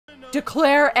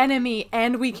Declare enemy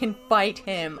and we can fight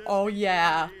him. Oh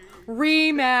yeah.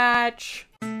 Rematch.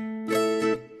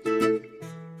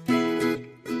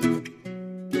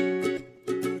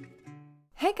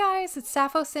 Hey guys, it's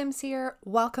Sappho Sims here.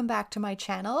 Welcome back to my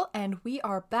channel, and we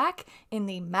are back in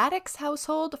the Maddox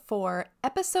household for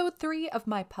episode 3 of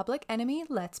my Public Enemy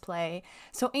Let's Play.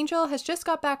 So Angel has just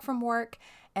got back from work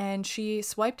and she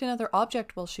swiped another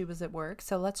object while she was at work,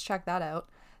 so let's check that out.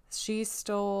 She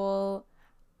stole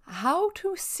How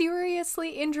to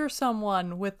Seriously Injure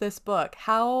Someone with this book.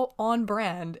 How on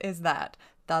brand is that?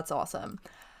 That's awesome.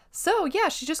 So yeah,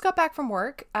 she just got back from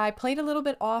work. I played a little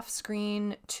bit off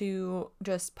screen to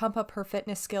just pump up her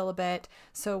fitness skill a bit.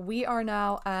 So we are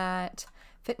now at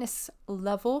fitness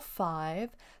level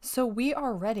 5. So we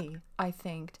are ready, I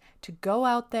think, to go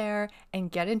out there and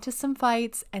get into some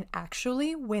fights and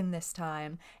actually win this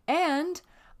time. And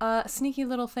a sneaky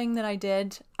little thing that I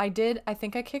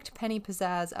think I kicked Penny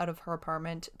Pizzazz out of her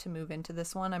apartment to move into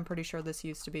this one. I'm pretty sure this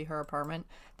used to be her apartment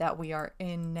that we are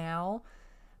in now.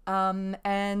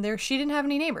 And she didn't have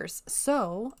any neighbors.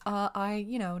 So, I,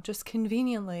 just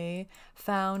conveniently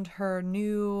found her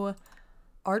new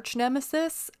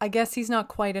arch-nemesis. I guess he's not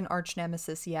quite an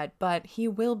arch-nemesis yet, but he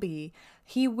will be.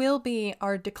 He will be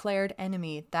our declared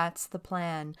enemy. That's the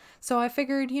plan. So I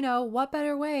figured, what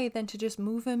better way than to just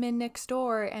move him in next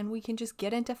door and we can just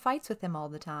get into fights with him all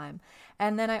the time.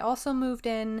 And then I also moved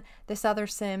in this other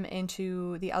sim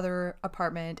into the other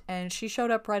apartment, and she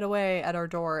showed up right away at our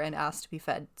door and asked to be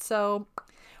fed. So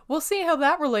we'll see how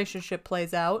that relationship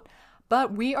plays out.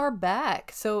 But we are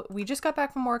back. So we just got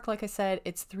back from work, like I said.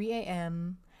 It's 3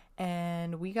 a.m.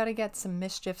 and we got to get some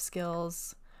mischief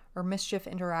skills or mischief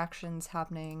interactions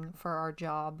happening for our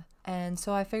job. And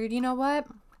so I figured, you know what?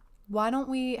 Why don't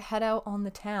we head out on the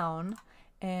town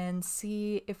and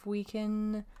see if we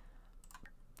can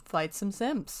fight some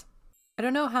Sims? I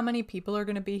don't know how many people are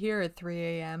going to be here at 3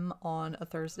 a.m. on a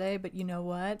Thursday, but you know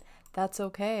what? That's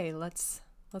okay. Let's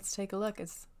take a look.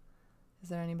 Is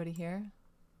there anybody here?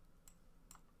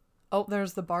 Oh,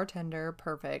 there's the bartender.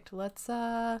 Perfect. Let's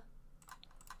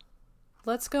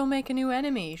go make a new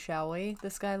enemy, shall we?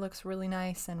 This guy looks really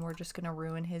nice and we're just gonna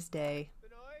ruin his day.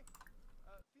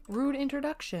 Rude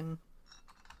introduction.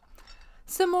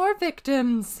 Some more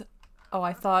victims! Oh,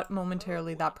 I thought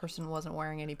momentarily that person wasn't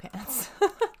wearing any pants.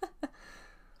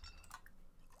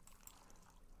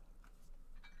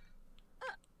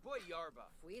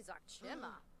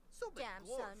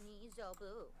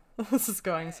 This is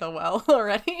going so well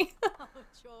already.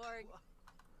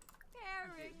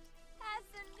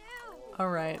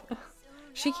 Alright.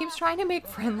 She keeps trying to make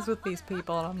friends with these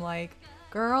people and I'm like,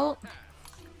 girl,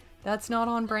 that's not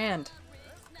on brand.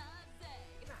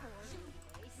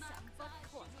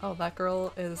 Oh, that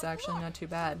girl is actually not too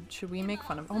bad. Should we make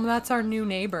fun of— oh, that's our new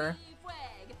neighbor.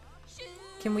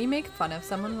 Can we make fun of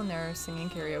someone when they're singing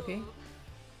karaoke?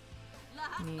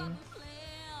 Mean.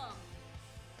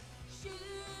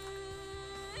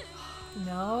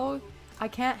 No, I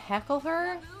can't heckle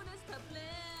her?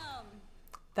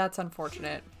 That's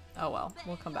unfortunate. Oh well,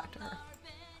 we'll come back to her.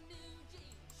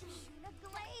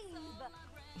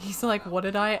 He's like, what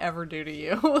did I ever do to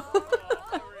you?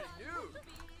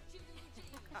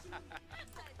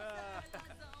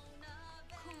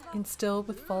 Instilled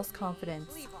with false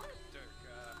confidence.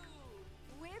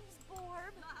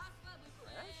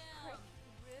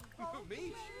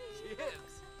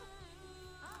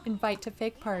 Invite to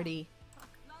fake party.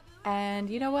 And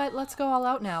you know what? Let's go all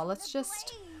out now. Let's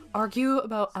just argue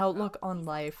about outlook on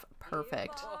life.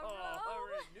 Perfect.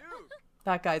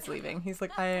 That guy's leaving. He's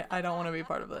like, I don't want to be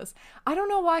part of this. I don't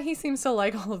know why he seems to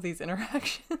like all of these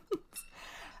interactions.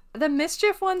 The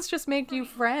mischief ones just make you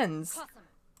friends.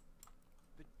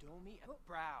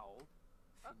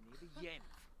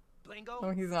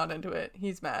 Oh, he's not into it.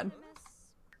 He's mad.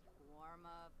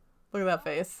 Look at that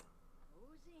face.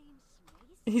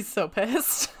 He's so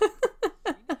pissed.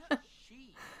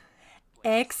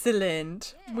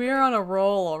 Excellent. We're on a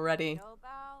roll already.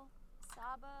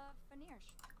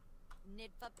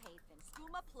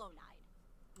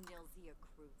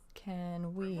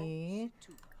 Can we—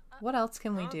 what else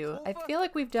can we do? I feel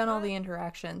like we've done all the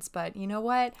interactions, but you know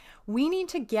what? We need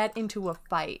to get into a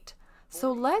fight.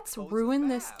 So let's ruin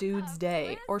this dude's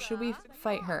day. Or should we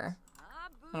fight her?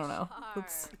 I don't know.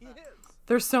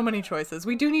 There's so many choices.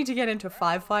 We do need to get into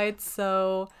 5 fights,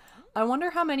 so I wonder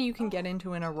how many you can get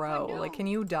into in a row. Like, can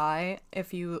you die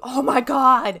if you— oh my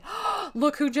god!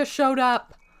 Look who just showed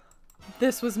up!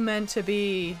 This was meant to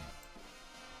be.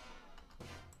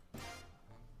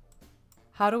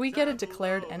 How do we get a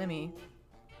declared enemy?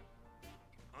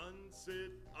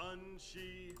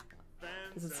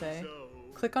 Does it say?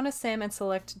 Click on a sim and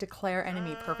select declare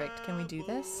enemy. Perfect. Can we do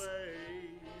this?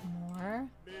 More.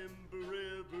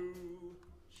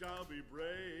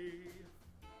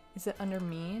 Is it under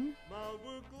mean?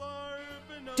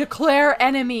 Declare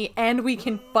enemy and we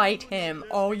can fight him.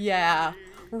 Oh yeah.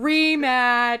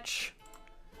 Rematch.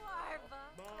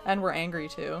 And we're angry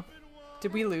too.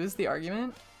 Did we lose the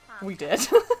argument? We did.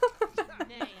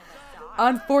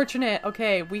 Unfortunate.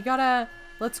 Okay, we gotta...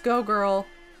 Let's go, girl.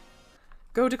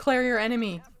 Go declare your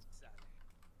enemy.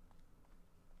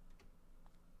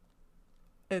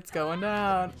 It's going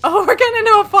down. Oh, we're getting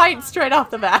into a fight straight off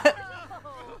the bat.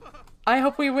 I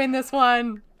hope we win this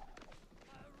one.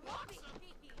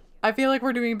 I feel like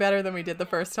we're doing better than we did the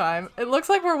first time. It looks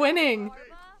like we're winning.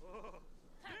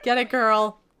 Get it,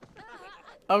 girl.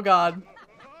 Oh, God.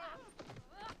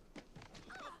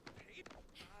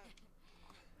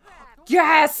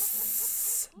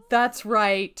 Yes! That's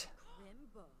right.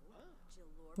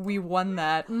 We won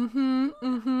that.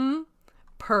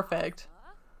 Perfect.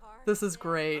 This is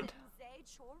great.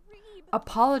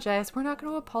 Apologize? We're not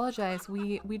going to apologize.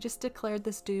 We just declared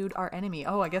this dude our enemy.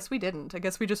 Oh, I guess we didn't. I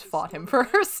guess we just fought him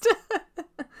first.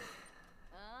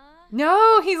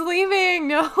 No, he's leaving.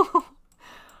 No.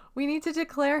 We need to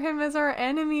declare him as our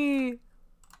enemy.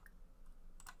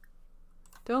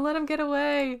 Don't let him get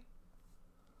away.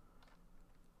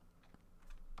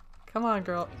 Come on,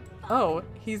 girl. Oh,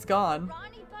 he's gone.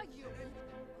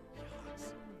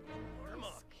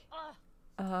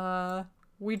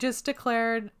 We just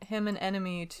declared him an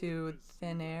enemy to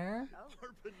thin air.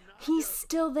 He's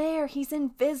still there. He's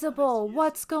invisible.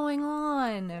 What's going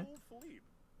on?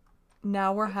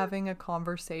 Now we're having a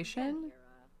conversation?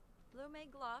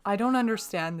 I don't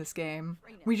understand this game.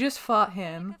 We just fought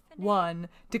him, won,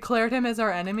 declared him as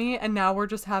our enemy, and now we're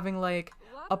just having, like,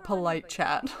 a polite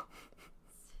chat.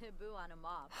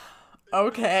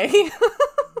 Okay.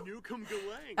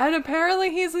 And apparently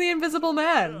he's the invisible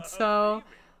man, so,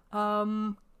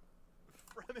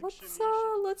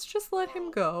 let's just let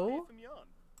him go.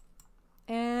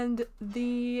 And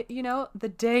the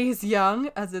day is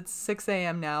young, as it's 6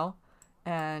 a.m. now,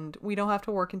 and we don't have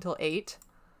to work until 8.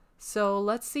 So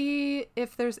let's see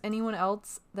if there's anyone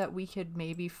else that we could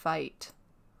maybe fight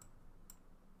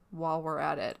while we're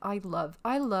at it. I love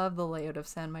the layout of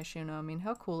San Myshuno. I mean,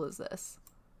 how cool is this?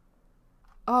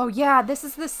 Oh yeah, this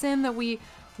is the sim that we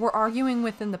were arguing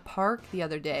with in the park the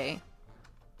other day.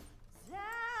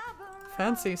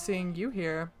 Fancy seeing you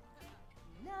here.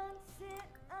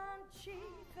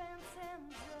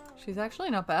 She's actually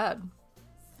not bad.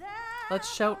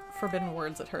 Let's shout forbidden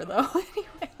words at her though.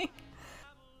 Anyway.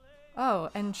 Oh,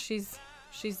 and she's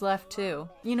left too.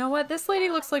 You know what? This lady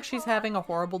looks like she's having a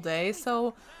horrible day,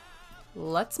 so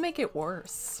let's make it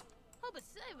worse.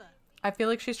 I feel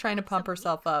like she's trying to pump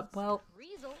herself up. Well,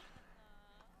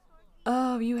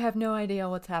 oh, you have no idea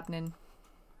what's happening.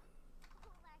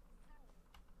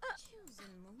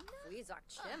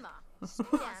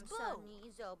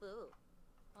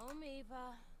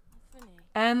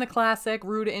 And the classic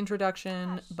rude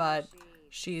introduction, but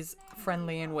she's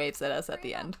friendly and waves at us at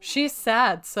the end. She's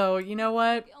sad, so you know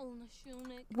what?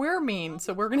 We're mean,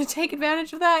 so we're gonna take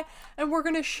advantage of that and we're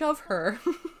gonna shove her.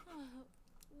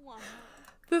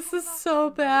 This is so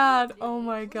bad. Oh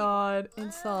my god.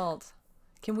 Insult.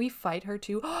 Can we fight her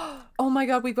too? Oh my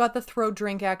god, we've got the throw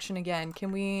drink action again.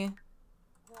 Can we...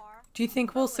 Do you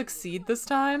think we'll succeed this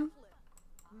time?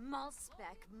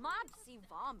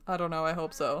 I don't know, I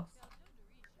hope so.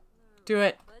 Do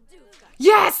it.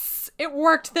 Yes! It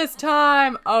worked this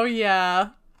time! Oh yeah.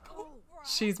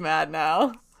 She's mad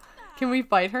now. Can we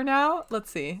fight her now?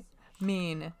 Let's see.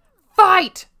 Mean.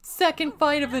 Fight! Second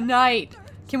fight of the night!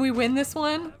 Can we win this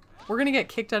one? We're gonna get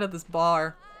kicked out of this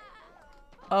bar.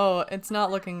 Oh, it's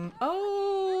not looking...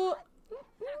 Oh!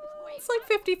 It's like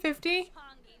 50-50.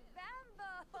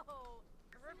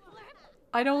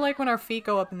 I don't like when our feet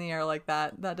go up in the air like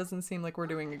that. That doesn't seem like we're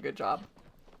doing a good job.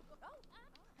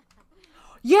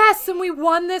 Yes! And we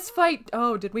won this fight!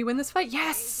 Oh, did we win this fight?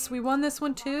 Yes! We won this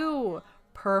one too!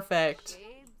 Perfect.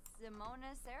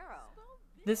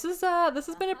 This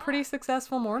has been a pretty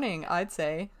successful morning, I'd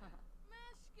say.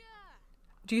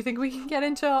 Do you think we can get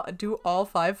into do all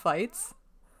 5 fights?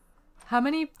 How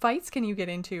many fights can you get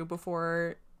into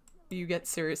before you get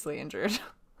seriously injured?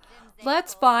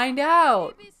 Let's find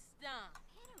out.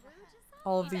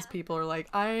 All of these people are like,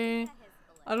 I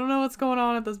don't know what's going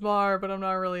on at this bar, but I'm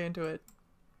not really into it.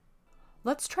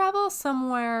 Let's travel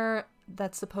somewhere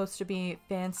that's supposed to be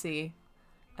fancy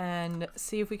and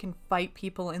see if we can fight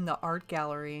people in the art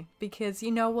gallery. Because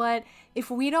you know what?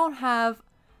 If we don't have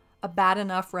a bad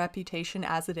enough reputation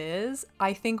as it is.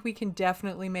 I think we can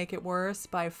definitely make it worse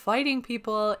by fighting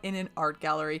people in an art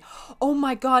gallery. Oh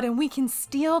my god, and we can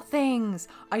steal things!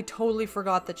 I totally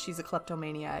forgot that she's a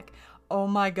kleptomaniac. Oh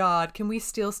my god, can we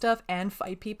steal stuff and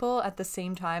fight people at the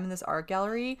same time in this art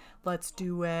gallery? Let's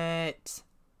do it.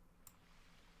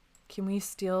 Can we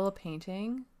steal a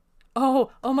painting? Oh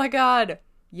my god!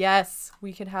 Yes,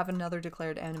 we could have another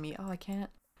declared enemy. Oh, I can't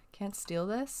steal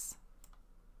this?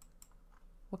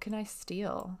 What can I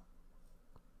steal?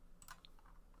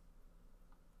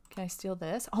 Can I steal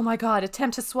this? Oh my god,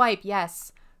 attempt to swipe,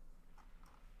 yes!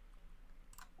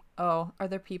 Oh, are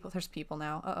there people? There's people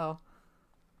now. Uh-oh.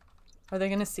 Are they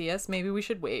gonna see us? Maybe we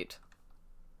should wait.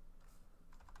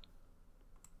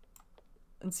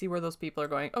 And see where those people are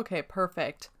going. Okay,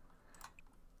 perfect.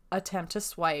 Attempt to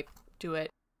swipe. Do it.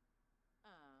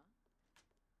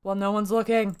 Well, no one's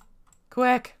looking.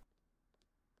 Quick.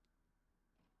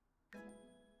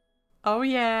 Oh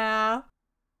yeah.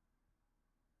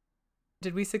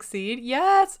 Did we succeed?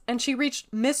 Yes! And she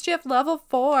reached Mischief level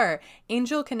 4.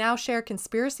 Angel can now share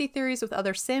conspiracy theories with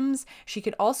other Sims. She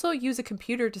could also use a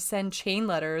computer to send chain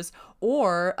letters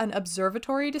or an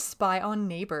observatory to spy on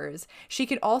neighbors. She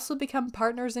could also become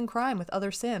partners in crime with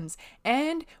other Sims.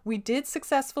 And we did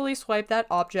successfully swipe that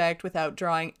object without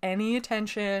drawing any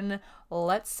attention.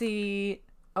 Let's see.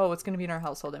 Oh, it's going to be in our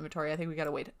household inventory. I think we got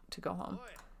to wait to go home.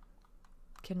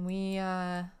 Can we,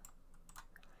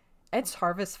 It's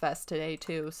Harvest Fest today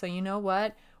too, so you know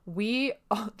what? The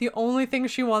only thing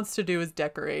she wants to do is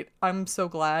decorate. I'm so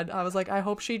glad. I was like, I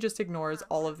hope she just ignores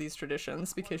all of these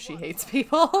traditions because she hates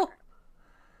people.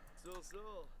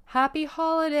 Happy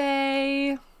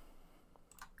holiday!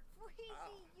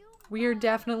 We are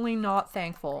definitely not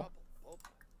thankful.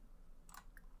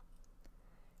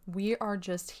 We are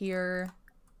just here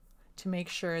to make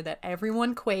sure that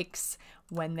everyone quakes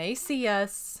when they see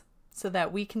us, so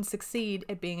that we can succeed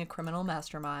at being a criminal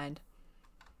mastermind.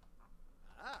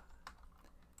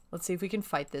 Let's see if we can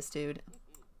fight this dude.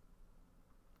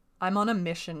 I'm on a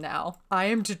mission now. I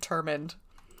am determined.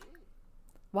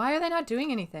 Why are they not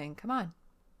doing anything? Come on.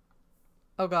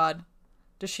 Oh god.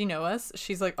 Does she know us?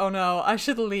 She's like, oh no, I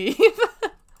should leave.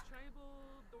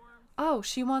 Oh,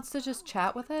 she wants to just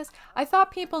chat with us? I thought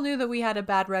people knew that we had a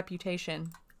bad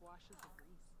reputation.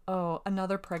 Oh,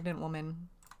 another pregnant woman.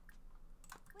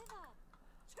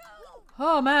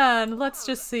 Oh man, let's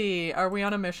just see. Are we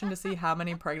on a mission to see how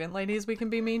many pregnant ladies we can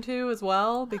be mean to as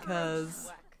well?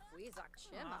 Because...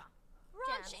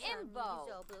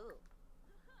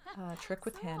 trick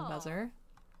with hand buzzer.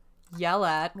 Yell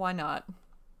at. Why not?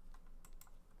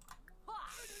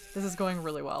 This is going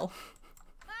really well.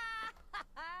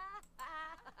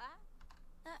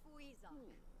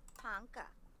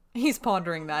 He's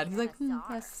pondering that. He's like,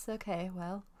 yes, okay,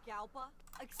 well.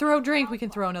 Throw drink. We can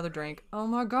throw another drink. Oh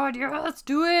my god, yeah, let's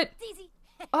do it.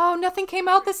 Oh, nothing came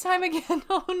out this time again.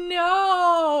 Oh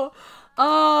no.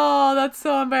 Oh, that's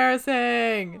so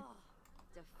embarrassing.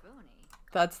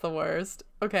 That's the worst.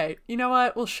 Okay, you know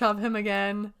what? We'll shove him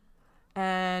again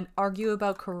and argue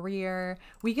about career.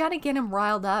 We gotta get him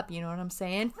riled up, you know what I'm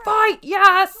saying? Fight!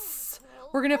 Yes!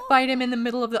 We're gonna fight him in the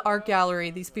middle of the art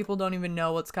gallery. These people don't even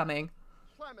know what's coming.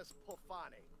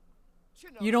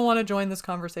 You don't want to join this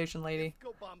conversation, lady.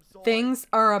 Things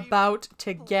are about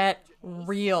to get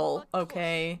real,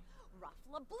 okay?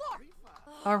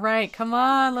 Alright, come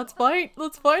on, let's fight.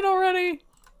 Let's fight already.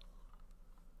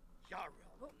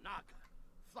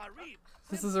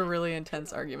 This is a really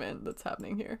intense argument that's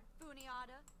happening here.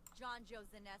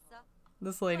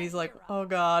 This lady's like, oh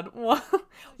god.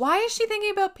 Why is she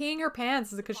thinking about peeing her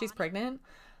pants? Is it because she's pregnant?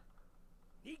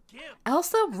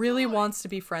 Elsa really wants to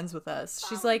be friends with us.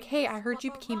 She's like, hey, I heard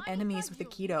you became enemies with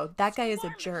Akito. That guy is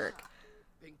a jerk.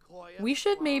 We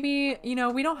should maybe, you know,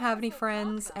 we don't have any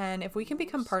friends, and if we can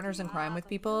become partners in crime with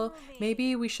people,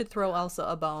 maybe we should throw Elsa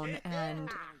a bone and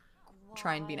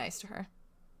try and be nice to her.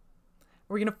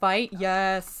 We're gonna fight?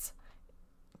 Yes.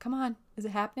 Come on. Is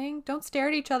it happening? Don't stare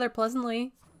at each other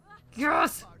pleasantly.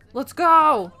 Yes! Let's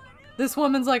go! This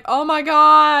woman's like, oh my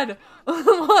god!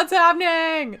 What's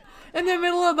happening? In the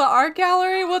middle of the art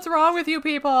gallery? What's wrong with you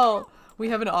people? We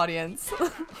have an audience.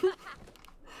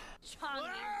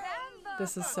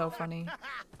 This is so funny.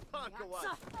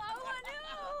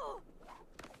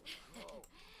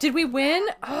 Did we win?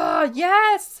 Oh,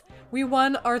 yes! We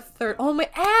won our third. Oh my,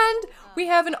 and we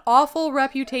have an awful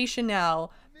reputation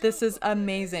now. This is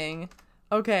amazing.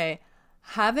 Okay.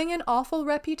 Having an awful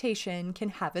reputation can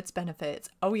have its benefits.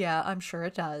 Oh yeah, I'm sure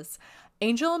it does.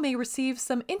 Angel may receive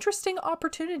some interesting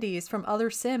opportunities from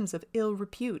other Sims of ill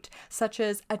repute, such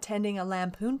as attending a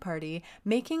lampoon party,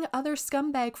 making other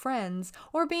scumbag friends,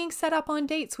 or being set up on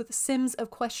dates with Sims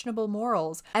of questionable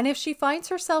morals. And if she finds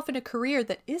herself in a career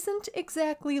that isn't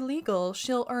exactly legal,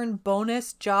 she'll earn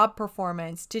bonus job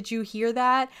performance. Did you hear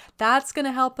that? That's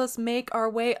gonna help us make our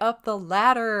way up the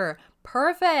ladder.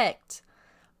 Perfect!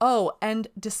 Oh, and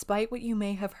despite what you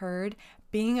may have heard,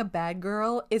 being a bad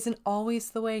girl isn't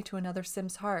always the way to another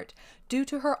Sim's heart. Due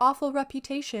to her awful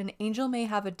reputation, Angel may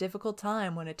have a difficult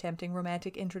time when attempting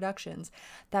romantic introductions.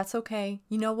 That's okay.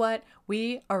 You know what?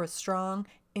 We are a strong,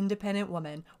 independent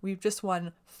woman. We've just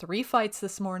won 3 fights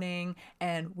this morning,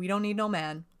 and we don't need no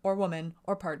man or woman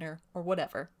or partner or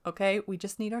whatever, okay? We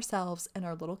just need ourselves and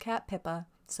our little cat Pippa.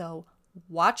 So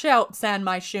watch out, San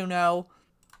Myshuno.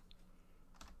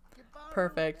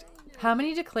 Perfect. How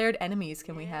many declared enemies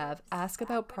can we have? Ask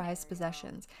about prized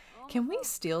possessions. Can we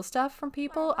steal stuff from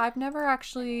people? I've never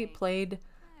actually played...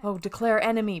 Oh, declare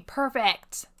enemy.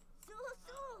 Perfect!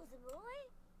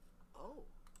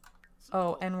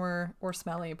 Oh, and we're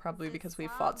smelly probably because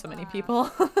we've fought so many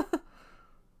people.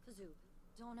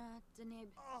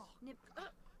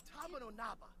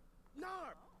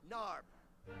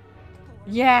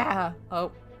 Yeah!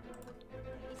 Oh.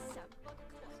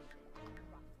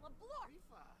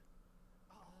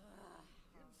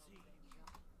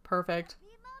 Perfect.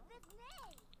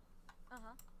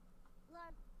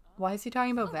 Why is he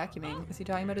talking about vacuuming? Is he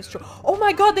talking about his Oh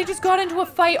my god, they just got into a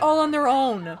fight all on their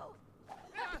own!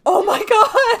 Oh my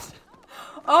god!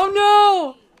 Oh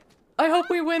no! I hope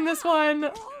we win this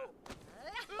one!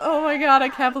 Oh my god, I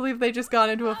can't believe they just got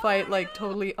into a fight, like,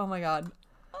 totally- oh my god.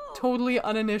 Totally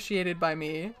uninitiated by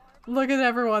me. Look at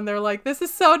everyone, they're like, this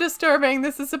is so disturbing,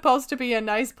 this is supposed to be a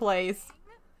nice place.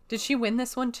 Did she win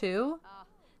this one too?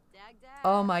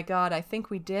 Oh my god, I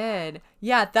think we did.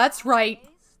 Yeah, that's right.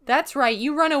 That's right,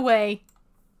 you run away.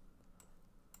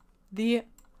 The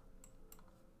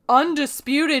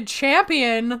undisputed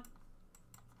champion.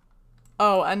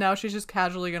 Oh, and now she's just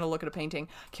casually gonna look at a painting.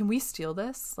 Can we steal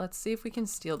this? Let's see if we can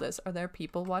steal this. Are there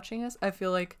people watching us? I feel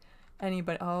like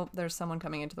anybody- oh, there's someone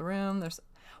coming into the room.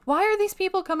 Why are these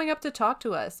people coming up to talk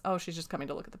to us? Oh, she's just coming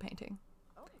to look at the painting.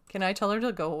 Can I tell her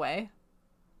to go away?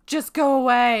 Just go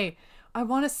away! I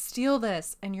want to steal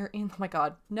this, and you're in- oh my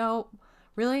god. No.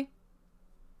 Really?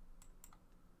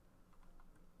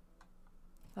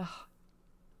 Ugh.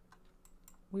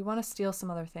 We want to steal some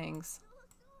other things.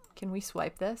 Can we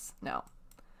swipe this? No.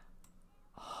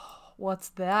 Oh, what's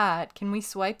that? Can we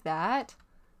swipe that?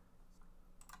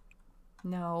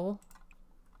 No.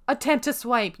 Attempt to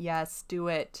swipe! Yes, do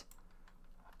it.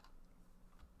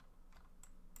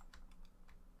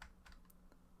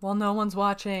 Well, no one's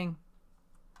watching.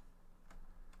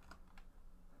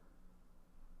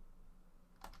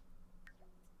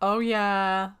 Oh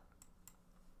yeah.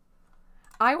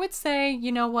 I would say,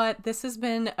 you know what, this has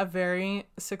been a very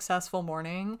successful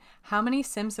morning. How many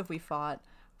Sims have we fought?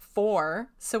 4.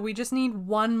 So we just need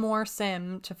 1 more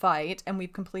Sim to fight, and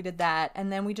we've completed that.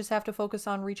 And then we just have to focus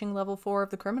on reaching level 4 of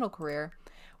the criminal career,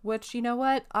 which, you know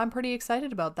what, I'm pretty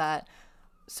excited about that.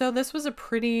 So this was a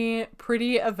pretty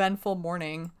eventful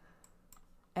morning.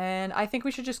 And I think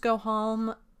we should just go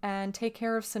home and take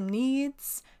care of some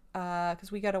needs,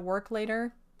 because we got to work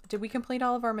later. Did we complete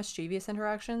all of our mischievous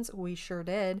interactions? We sure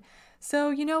did. So,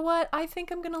 you know what? I think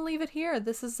I'm gonna leave it here.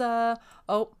 This is,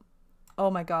 oh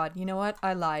my god. You know what?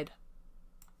 I lied.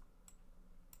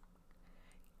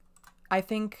 I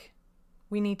think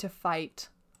we need to fight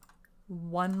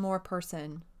 1 more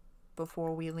person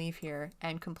before we leave here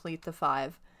and complete the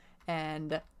 5.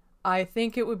 And I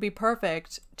think it would be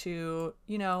perfect to,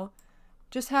 you know,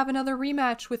 just have another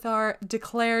rematch with our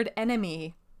declared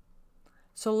enemy.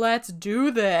 So let's do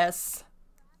this.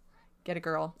 Get a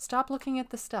girl. Stop looking at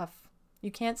the stuff. You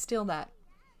can't steal that.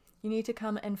 You need to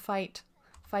come and fight.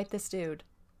 Fight this dude.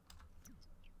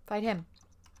 Fight him.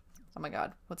 Oh my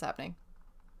god. What's happening?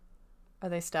 Are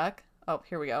they stuck? Oh,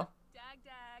 here we go.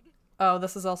 Oh,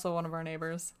 this is also one of our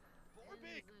neighbors.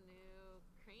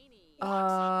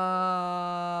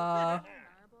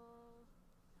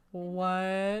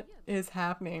 What is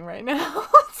happening right now?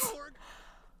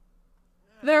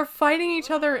 They're fighting each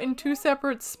other in 2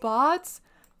 separate spots?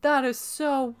 That is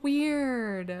so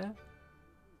weird.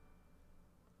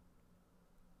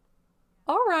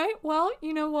 Alright, well,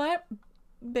 you know what?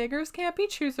 Beggars can't be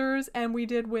choosers, and we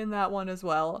did win that one as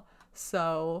well.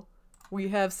 So, we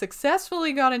have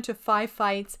successfully got into 5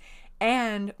 fights,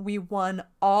 and we won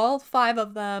all 5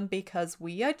 of them because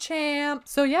we a champ.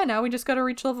 So yeah, now we just gotta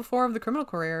reach level 4 of the criminal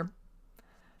career.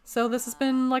 So this has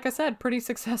been, like I said, pretty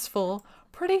successful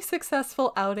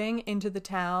outing into the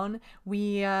town.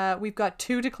 We've got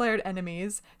 2 declared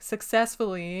enemies,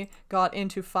 successfully got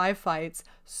into 5 fights,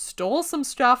 stole some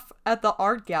stuff at the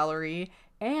art gallery,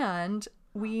 and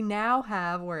we now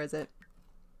have, where is it?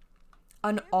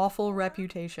 An awful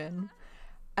reputation.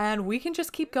 And we can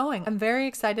just keep going. I'm very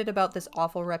excited about this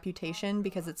awful reputation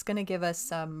because it's going to give us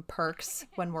some perks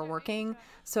when we're working.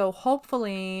 So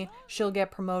hopefully she'll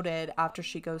get promoted after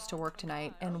she goes to work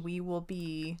tonight and we will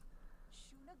be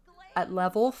at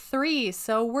level 3.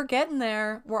 So we're getting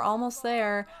there. We're almost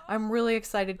there. I'm really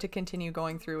excited to continue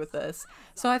going through with this.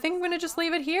 So I think I'm going to just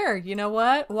leave it here. You know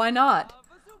what? Why not?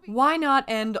 Why not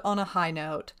end on a high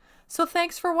note? So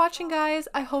thanks for watching, guys.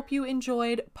 I hope you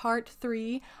enjoyed part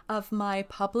 3 of my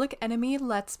Public Enemy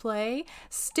Let's Play.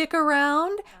 Stick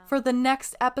around for the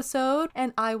next episode,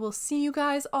 and I will see you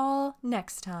guys all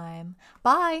next time.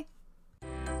 Bye!